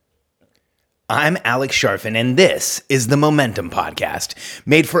I'm Alex Sharfin, and this is the Momentum Podcast,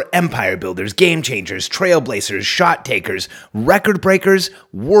 made for empire builders, game changers, trailblazers, shot takers, record breakers,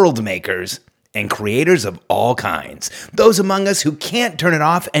 world makers, and creators of all kinds. Those among us who can't turn it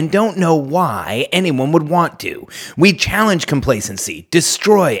off and don't know why anyone would want to. We challenge complacency,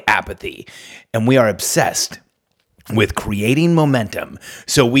 destroy apathy, and we are obsessed with creating momentum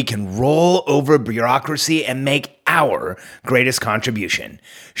so we can roll over bureaucracy and make our greatest contribution.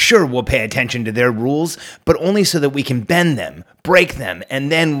 Sure, we'll pay attention to their rules, but only so that we can bend them, break them, and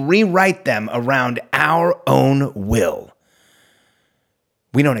then rewrite them around our own will.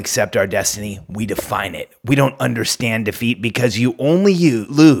 We don't accept our destiny, we define it. We don't understand defeat because you only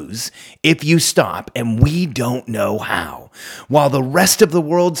lose if you stop, and we don't know how. While the rest of the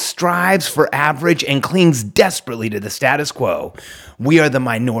world strives for average and clings desperately to the status quo, we are the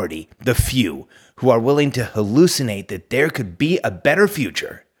minority, the few, who are willing to hallucinate that there could be a better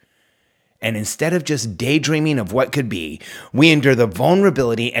future. And instead of just daydreaming of what could be, we endure the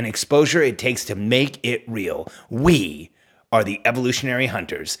vulnerability and exposure it takes to make it real. We are the evolutionary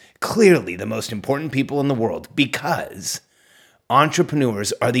hunters, clearly the most important people in the world, because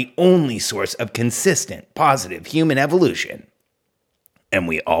entrepreneurs are the only source of consistent, positive human evolution, and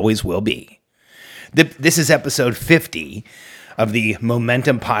we always will be. This is episode 50 of the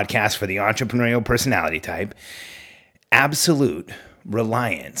Momentum Podcast for the entrepreneurial personality type, Absolute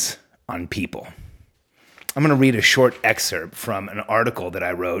Reliance on People. I'm going to read a short excerpt from an article that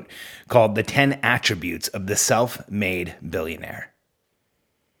I wrote called The 10 Attributes of the Self-Made Billionaire.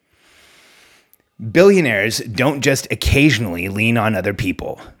 Billionaires don't just occasionally lean on other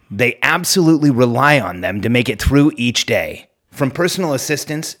people. They absolutely rely on them to make it through each day. From personal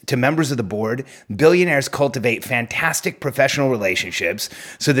assistants to members of the board, billionaires cultivate fantastic professional relationships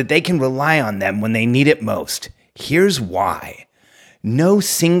so that they can rely on them when they need it most. Here's why. No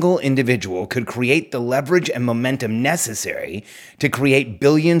single individual could create the leverage and momentum necessary to create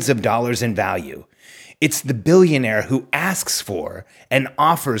billions of dollars in value. It's the billionaire who asks for and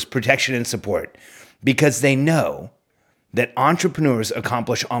offers protection and support because they know that entrepreneurs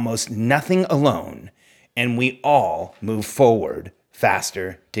accomplish almost nothing alone, and we all move forward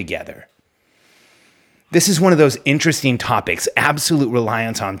faster together. This is one of those interesting topics, absolute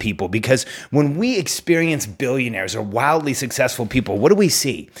reliance on people, because when we experience billionaires or wildly successful people, what do we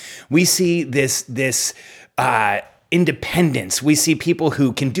see? We see this independence. We see people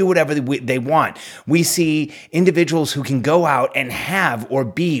who can do whatever they want. We see individuals who can go out and have or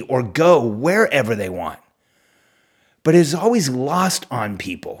be or go wherever they want. But it is always lost on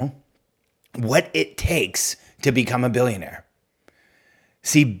people what it takes to become a billionaire.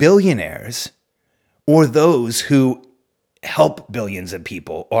 See, billionaires, or those who help billions of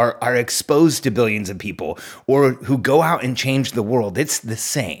people or are exposed to billions of people or who go out and change the world, it's the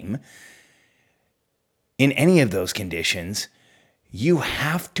same. In any of those conditions, you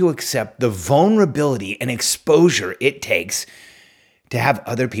have to accept the vulnerability and exposure it takes to have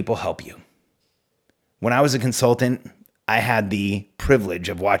other people help you. When I was a consultant, I had the privilege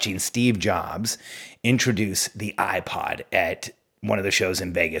of watching Steve Jobs introduce the iPod at one of the shows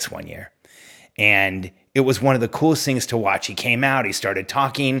in Vegas one year. And it was one of the coolest things to watch. He came out, he started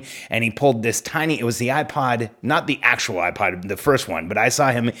talking, and he pulled this tiny, it was the iPod, not the actual iPod, the first one, but I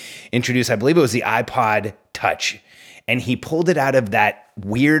saw him introduce, I believe it was the iPod Touch. And he pulled it out of that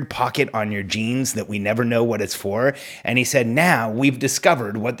weird pocket on your jeans that we never know what it's for. And he said, now we've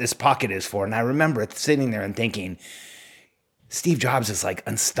discovered what this pocket is for. And I remember sitting there and thinking, Steve Jobs is like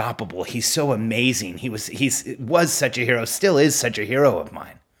unstoppable. He's so amazing. He was such a hero, still is such a hero of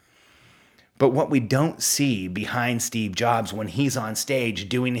mine. But what we don't see behind Steve Jobs when he's on stage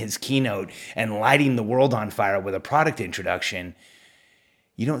doing his keynote and lighting the world on fire with a product introduction,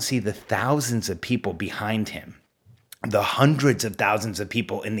 you don't see the thousands of people behind him, the hundreds of thousands of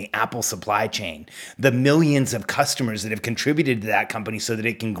people in the Apple supply chain, the millions of customers that have contributed to that company so that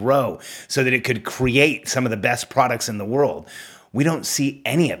it can grow, so that it could create some of the best products in the world. We don't see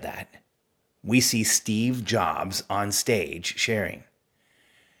any of that. We see Steve Jobs on stage sharing.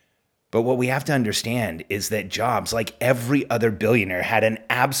 But what we have to understand is that Jobs, like every other billionaire, had an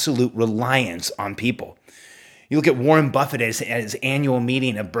absolute reliance on people. You look at Warren Buffett at his annual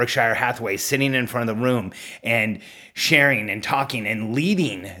meeting of Berkshire Hathaway, sitting in front of the room and sharing and talking and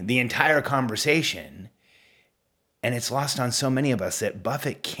leading the entire conversation. And it's lost on so many of us that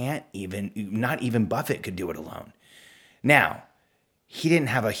not even Buffett could do it alone. Now, he didn't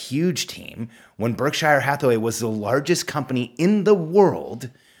have a huge team. When Berkshire Hathaway was the largest company in the world,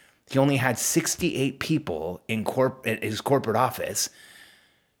 he only had 68 people in his corporate office,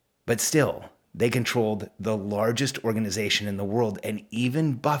 but still, They controlled the largest organization in the world, and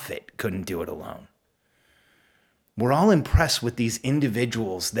even Buffett couldn't do it alone. We're all impressed with these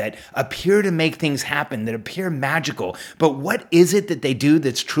individuals that appear to make things happen, that appear magical. But what is it that they do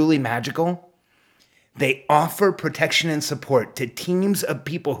that's truly magical? They offer protection and support to teams of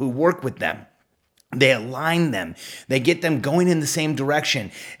people who work with them. They align them. They get them going in the same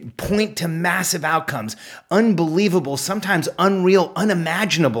direction, point to massive outcomes, unbelievable, sometimes unreal,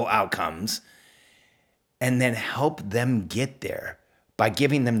 unimaginable outcomes, and then help them get there by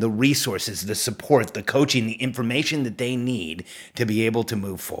giving them the resources, the support, the coaching, the information that they need to be able to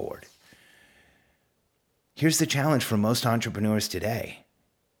move forward. Here's the challenge for most entrepreneurs today,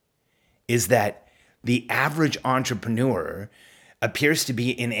 is that the average entrepreneur appears to be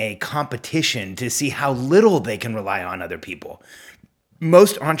in a competition to see how little they can rely on other people.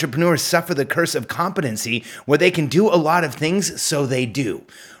 Most entrepreneurs suffer the curse of competency, where they can do a lot of things, so they do,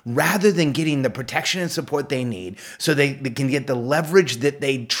 rather than getting the protection and support they need so they can get the leverage that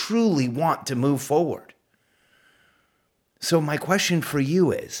they truly want to move forward. So my question for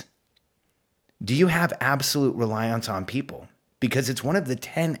you is, do you have absolute reliance on people? Because it's one of the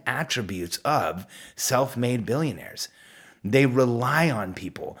 10 attributes of self-made billionaires. They rely on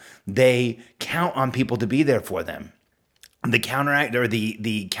people. They count on people to be there for them. The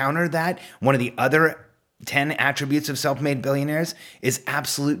counter that, one of the other 10 attributes of self-made billionaires is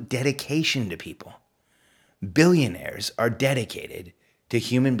absolute dedication to people. Billionaires are dedicated to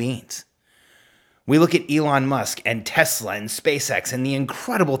human beings. We look at Elon Musk and Tesla and SpaceX and the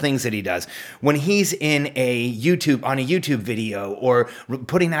incredible things that he does. When he's on a YouTube video, or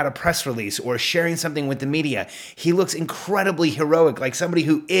putting out a press release, or sharing something with the media, he looks incredibly heroic, like somebody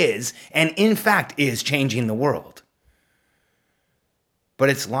who is, and in fact is, changing the world. But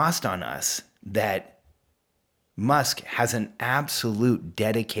it's lost on us that Musk has an absolute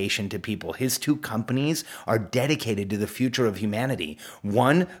dedication to people. His 2 companies are dedicated to the future of humanity.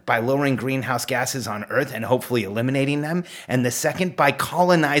 One, by lowering greenhouse gases on Earth and hopefully eliminating them. And the second, by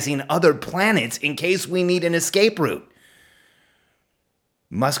colonizing other planets in case we need an escape route.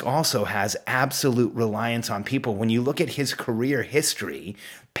 Musk also has absolute reliance on people. When you look at his career history,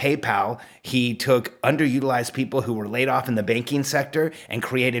 PayPal, he took underutilized people who were laid off in the banking sector and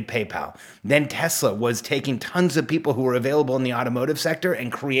created PayPal. Then Tesla was taking tons of people who were available in the automotive sector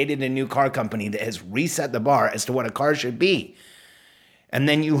and created a new car company that has reset the bar as to what a car should be. And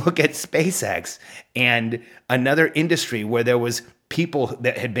then you look at SpaceX and another industry where there was people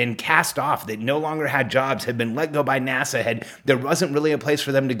that had been cast off, that no longer had jobs, had been let go by NASA, there wasn't really a place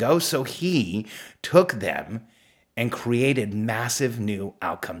for them to go. So he took them and created massive new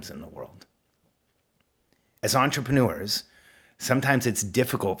outcomes in the world. As entrepreneurs, sometimes it's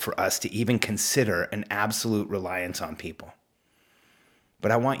difficult for us to even consider an absolute reliance on people.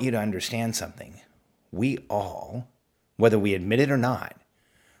 But I want you to understand something. We all, whether we admit it or not,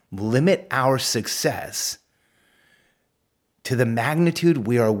 limit our success to the magnitude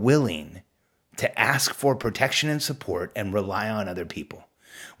we are willing to ask for protection and support and rely on other people.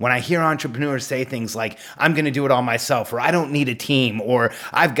 When I hear entrepreneurs say things like, I'm going to do it all myself, or I don't need a team, or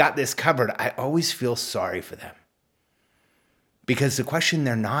I've got this covered, I always feel sorry for them. Because the question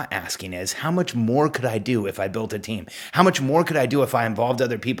they're not asking is, how much more could I do if I built a team? How much more could I do if I involved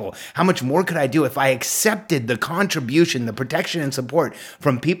other people? How much more could I do if I accepted the contribution, the protection and support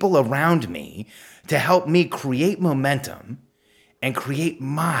from people around me to help me create momentum and create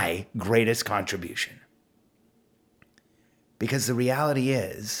my greatest contribution? Because the reality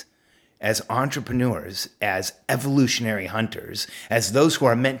is, as entrepreneurs, as evolutionary hunters, as those who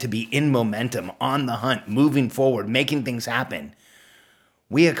are meant to be in momentum, on the hunt, moving forward, making things happen,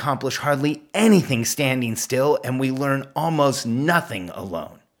 we accomplish hardly anything standing still, and we learn almost nothing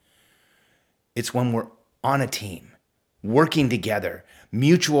alone. It's when we're on a team, working together,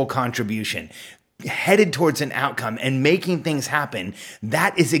 mutual contribution, headed towards an outcome and making things happen,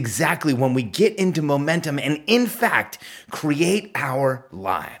 that is exactly when we get into momentum and, in fact, create our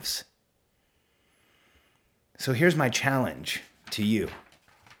lives. So here's my challenge to you.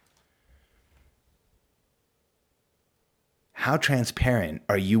 How transparent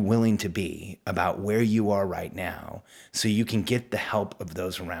are you willing to be about where you are right now so you can get the help of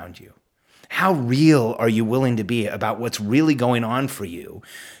those around you? How real are you willing to be about what's really going on for you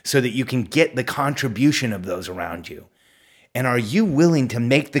so that you can get the contribution of those around you? And are you willing to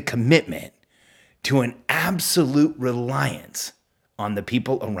make the commitment to an absolute reliance on the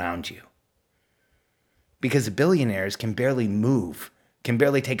people around you? Because billionaires can barely move, can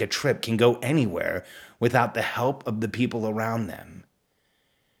barely take a trip, can go anywhere without the help of the people around them.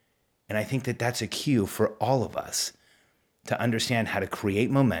 And I think that that's a cue for all of us to understand how to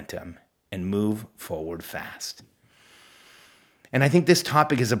create momentum and move forward fast. And I think this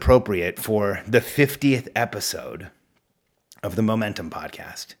topic is appropriate for the 50th episode of the Momentum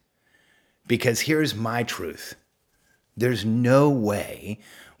Podcast, because here's my truth. There's no way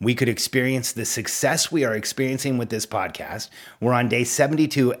we could experience the success we are experiencing with this podcast. We're on day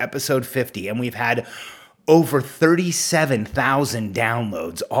 72, episode 50, and we've had over 37,000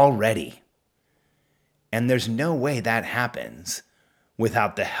 downloads already. And there's no way that happens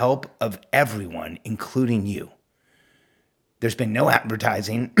without the help of everyone, including you. There's been no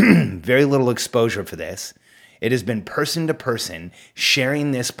advertising, very little exposure for this. It has been person to person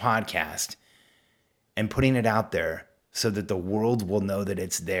sharing this podcast and putting it out there so that the world will know that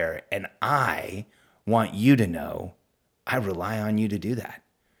it's there. And I want you to know I rely on you to do that.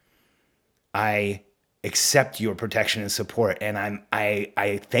 I accept your protection and support, and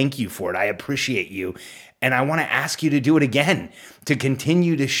I thank you for it. I appreciate you. And I want to ask you to do it again, to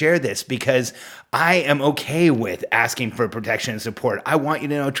continue to share this, because I am okay with asking for protection and support. I want you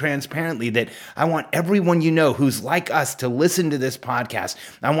to know transparently that I want everyone you know who's like us to listen to this podcast.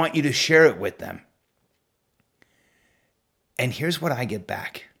 I want you to share it with them. And here's what I get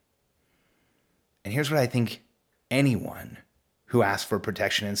back. And here's what I think anyone who asks for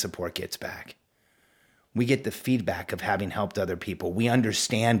protection and support gets back. We get the feedback of having helped other people. We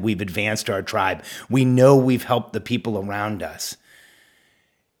understand we've advanced our tribe. We know we've helped the people around us.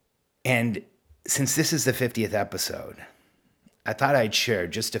 And since this is the 50th episode, I thought I'd share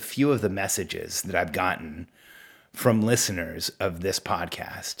just a few of the messages that I've gotten from listeners of this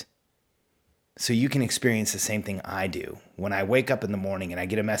podcast, so you can experience the same thing I do. When I wake up in the morning and I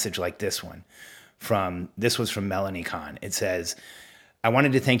get a message like this one, this was from Melanie Kahn. It says, I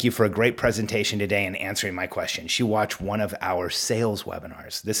wanted to thank you for a great presentation today and answering my question. She watched one of our sales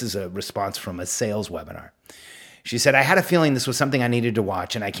webinars. This is a response from a sales webinar. She said, I had a feeling this was something I needed to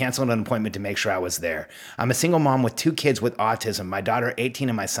watch, and I canceled an appointment to make sure I was there. I'm a single mom with 2 kids with autism, my daughter 18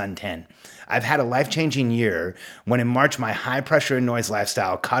 and my son 10. I've had a life-changing year when in March my high-pressure and noise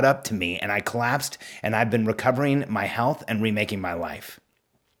lifestyle caught up to me and I collapsed, and I've been recovering my health and remaking my life.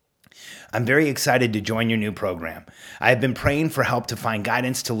 I'm very excited to join your new program. I have been praying for help to find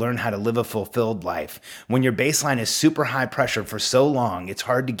guidance to learn how to live a fulfilled life. When your baseline is super high pressure for so long, it's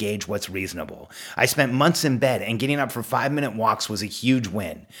hard to gauge what's reasonable. I spent months in bed, and getting up for 5-minute walks was a huge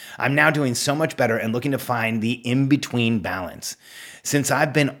win. I'm now doing so much better and looking to find the in-between balance. Since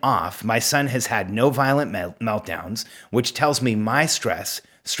I've been off, my son has had no violent meltdowns, which tells me my stress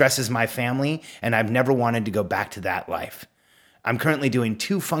stresses my family, and I've never wanted to go back to that life. I'm currently doing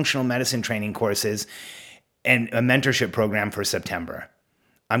 2 functional medicine training courses and a mentorship program for September.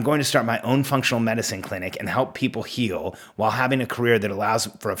 I'm going to start my own functional medicine clinic and help people heal while having a career that allows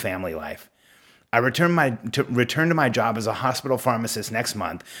for a family life. I return to my job as a hospital pharmacist next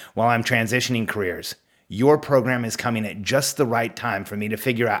month while I'm transitioning careers. Your program is coming at just the right time for me to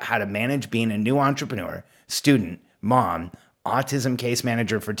figure out how to manage being a new entrepreneur, student, mom, autism case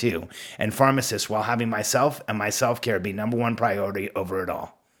manager for 2, and pharmacist while having myself and my self-care be number 1 priority over it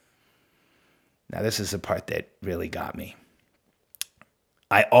all. Now, this is the part that really got me.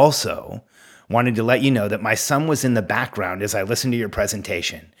 I also wanted to let you know that my son was in the background as I listened to your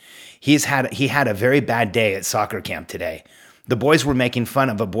presentation. He had a very bad day at soccer camp today. The boys were making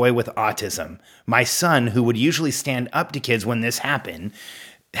fun of a boy with autism. My son, who would usually stand up to kids when this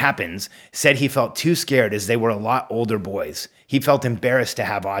happens, said he felt too scared as they were a lot older boys. He felt embarrassed to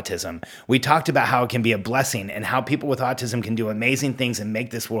have autism. We talked about how it can be a blessing and how people with autism can do amazing things and make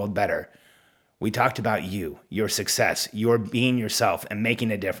this world better. We talked about you, your success, your being yourself and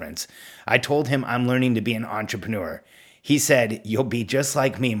making a difference. I told him I'm learning to be an entrepreneur. He said, you'll be just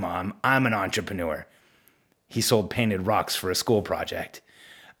like me, Mom. I'm an entrepreneur. He sold painted rocks for a school project.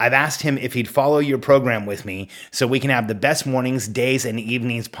 I've asked him if he'd follow your program with me so we can have the best mornings, days, and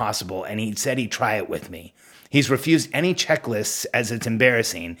evenings possible, and he said he'd try it with me. He's refused any checklists as it's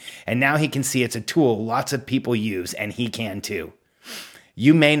embarrassing, and now he can see it's a tool lots of people use, and he can too.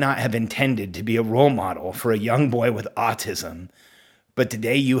 You may not have intended to be a role model for a young boy with autism, but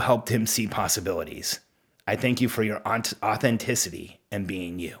today you helped him see possibilities. I thank you for your authenticity and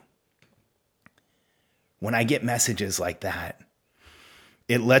being you. When I get messages like that,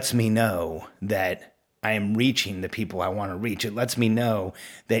 it lets me know that I am reaching the people I want to reach. It lets me know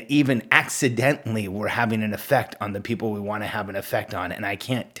that even accidentally we're having an effect on the people we want to have an effect on, and I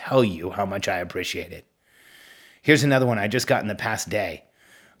can't tell you how much I appreciate it. Here's another one I just got in the past day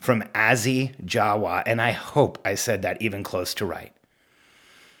from Azzy Jawa, and I hope I said that even close to right.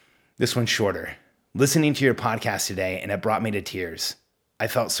 This one's shorter. Listening to your podcast today, and it brought me to tears. I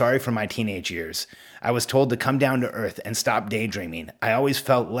felt sorry for my teenage years. I was told to come down to earth and stop daydreaming. I always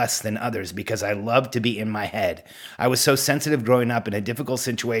felt less than others because I loved to be in my head. I was so sensitive growing up in a difficult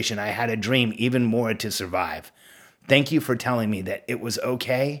situation, I had to dream even more to survive. Thank you for telling me that it was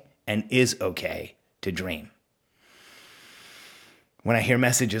okay and is okay to dream. When I hear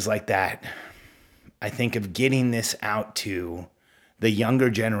messages like that, I think of getting this out to the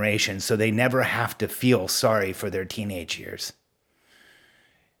younger generation so they never have to feel sorry for their teenage years.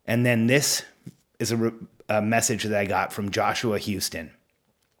 And then this is a message that I got from Joshua Houston.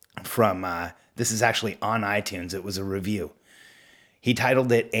 This is actually on iTunes. It was a review. He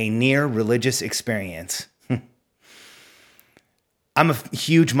titled it "A Near Religious Experience." I'm a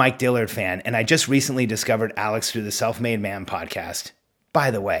huge Mike Dillard fan, and I just recently discovered Alex through the Self-Made Man podcast. By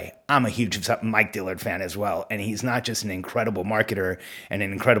the way, I'm a huge Mike Dillard fan as well, and he's not just an incredible marketer and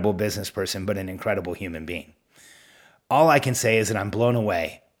an incredible business person, but an incredible human being. All I can say is that I'm blown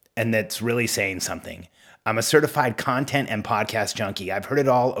away, and that's really saying something. I'm a certified content and podcast junkie. I've heard it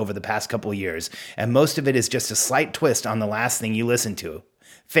all over the past couple of years, and most of it is just a slight twist on the last thing you listen to.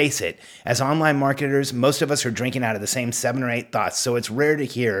 Face it, as online marketers, most of us are drinking out of the same 7 or 8 thoughts, so it's rare to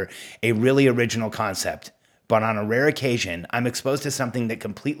hear a really original concept. But on a rare occasion, I'm exposed to something that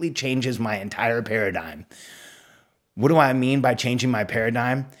completely changes my entire paradigm. What do I mean by changing my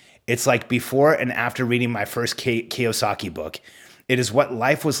paradigm? It's like before and after reading my first Kiyosaki book. It is what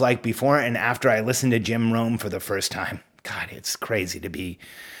life was like before and after I listened to Jim Rohn for the first time. God, it's crazy to be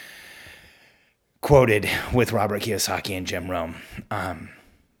quoted with Robert Kiyosaki and Jim Rohn.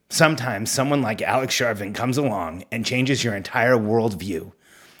 Sometimes someone like Alex Sharvin comes along and changes your entire worldview.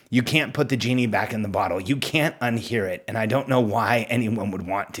 You can't put the genie back in the bottle. You can't unhear it. And I don't know why anyone would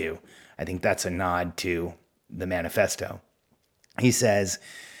want to. I think that's a nod to the manifesto. He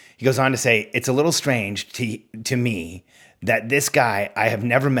goes on to say, it's a little strange to me that this guy I have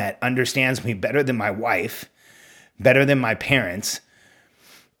never met understands me better than my wife, better than my parents,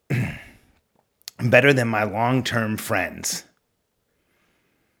 better than my long-term friends.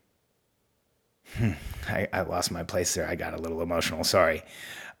 I lost my place there. I got a little emotional. Sorry.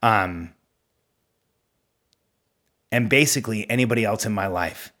 And basically anybody else in my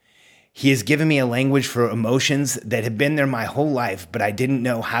life. He has given me a language for emotions that have been there my whole life, but I didn't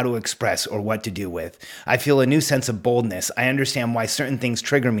know how to express or what to do with. I feel a new sense of boldness. I understand why certain things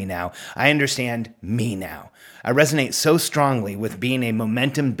trigger me now. I understand me now. I resonate so strongly with being a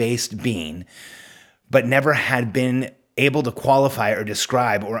momentum-based being, but never had been able to qualify or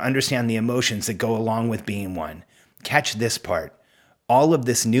describe or understand the emotions that go along with being one. Catch this part. All of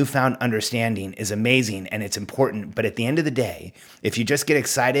this newfound understanding is amazing and it's important, but at the end of the day, if you just get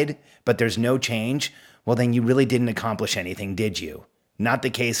excited, but there's no change, well, then you really didn't accomplish anything, did you? Not the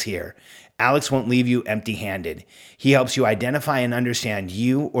case here. Alex won't leave you empty-handed. He helps you identify and understand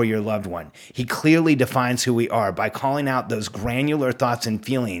you or your loved one. He clearly defines who we are by calling out those granular thoughts and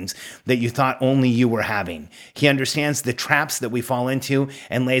feelings that you thought only you were having. He understands the traps that we fall into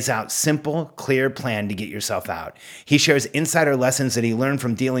and lays out simple, clear plan to get yourself out. He shares insider lessons that he learned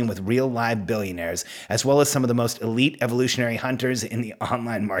from dealing with real live billionaires, as well as some of the most elite evolutionary hunters in the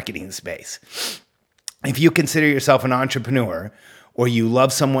online marketing space. If you consider yourself an entrepreneur, or you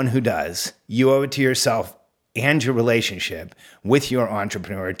love someone who does, you owe it to yourself and your relationship with your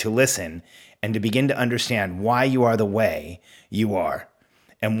entrepreneur to listen and to begin to understand why you are the way you are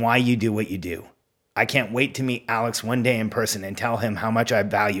and why you do what you do. I can't wait to meet Alex one day in person and tell him how much I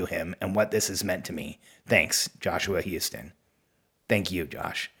value him and what this has meant to me. Thanks, Joshua Houston. Thank you,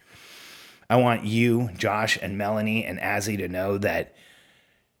 Josh. I want you, Josh, and Melanie and Azzy to know that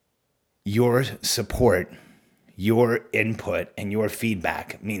your support, your input, and your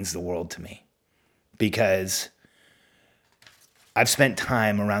feedback means the world to me, because I've spent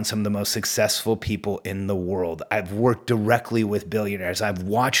time around some of the most successful people in the world. I've worked directly with billionaires. I've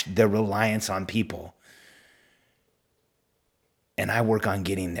watched their reliance on people. And I work on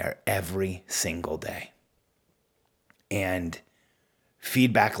getting there every single day. And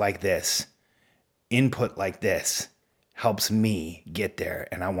feedback like this, input like this, helps me get there.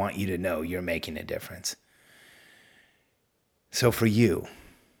 And I want you to know you're making a difference. So for you,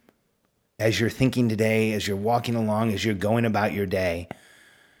 as you're thinking today, as you're walking along, as you're going about your day,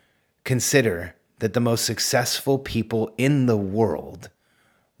 consider that the most successful people in the world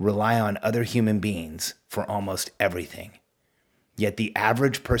rely on other human beings for almost everything. Yet the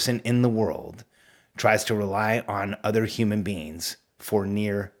average person in the world tries to rely on other human beings for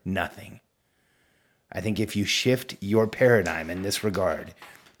near nothing. I think if you shift your paradigm in this regard,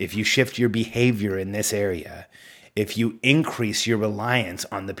 if you shift your behavior in this area, if you increase your reliance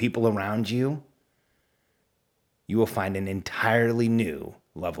on the people around you, you will find an entirely new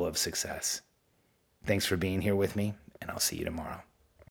level of success. Thanks for being here with me, and I'll see you tomorrow.